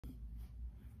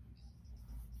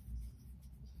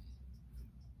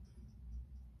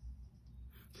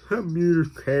Her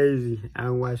beauty's crazy. I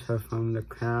watch her from the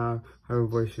crowd. Her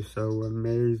voice is so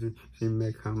amazing. She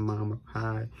make her mama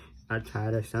cry. I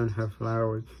try to send her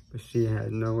flowers, but she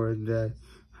has nowhere that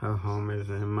her home is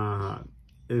in my heart.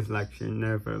 It's like she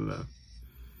never left.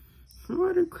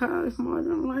 More than cries, more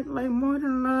than like more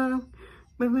than love.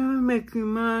 Baby, I make you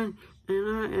mine,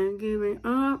 and I ain't giving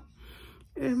up.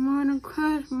 It's more than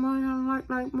cries, more than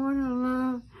like more than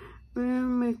love. Baby, I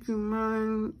make you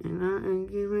mine, and I ain't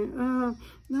giving up.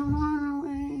 Don't run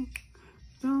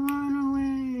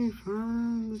away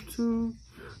from the truth,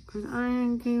 'cause I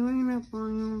ain't giving up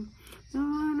on you.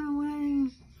 Don't run away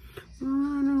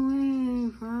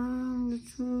from the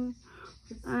truth,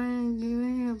 'cause I ain't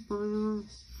giving up on you.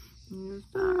 You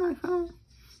start to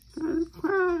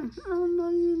cry. I know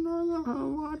you know the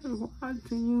whole world is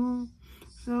watching you.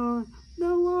 So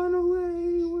don't run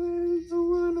away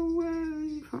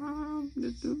from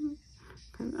the truth,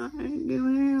 'cause I ain't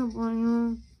giving up on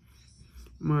you.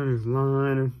 Mother's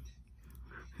line,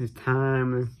 his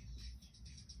timing.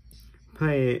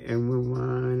 Play it and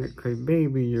rewind it, 'cause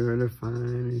baby, you're the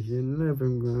finest. You're never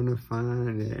gonna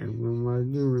find it. And when I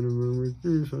do in the room with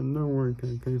you, so no one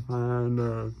can find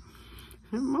us.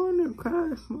 And more than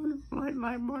cries, more than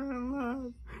like more than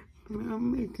love.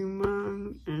 I'm making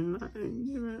mine, and I ain't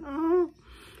giving up.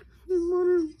 And more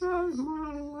than cries,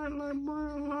 more than like more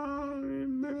than love.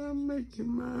 And I'm making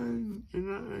mine, and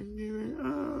I ain't giving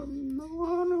up. No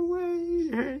one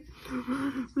away,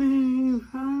 leave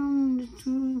from the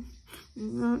truth.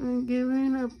 And I ain't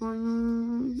giving up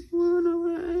on you. Run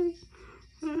away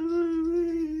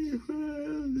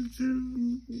from the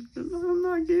truth. And I'm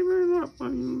not giving up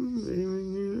on you.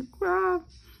 Even you cry,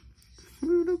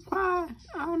 through the cry.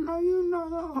 I know you know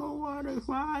the whole world is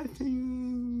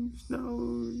watching you. So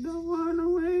don't run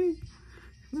away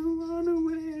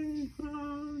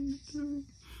from the truth.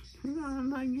 And I'm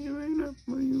not giving up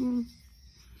on you.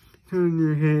 Turn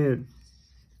your head.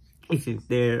 It's just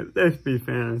there. Let's be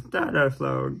fans. Start us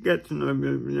slow. Get to know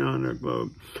me beyond the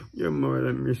globe. You're more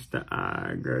than Mr.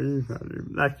 I, girl. You probably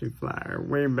like you fly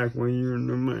way back when you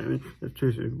knew money. The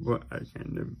truth is what I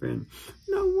can't have been.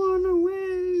 No one away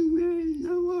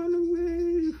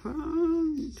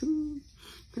from the truth.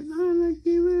 'Cause I'm not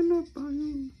giving up on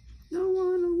you. No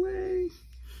one away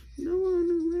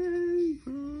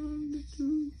from the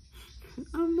truth. 'Cause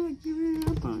I'm not giving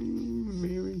up on you.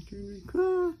 Baby, to the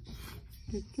car.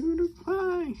 Get to the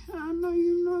cry. I know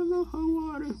you know the whole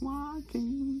world is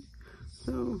watching you.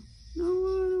 So don't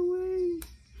run away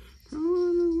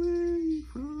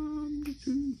from the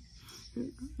truth. I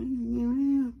ain't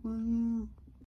giving up on you.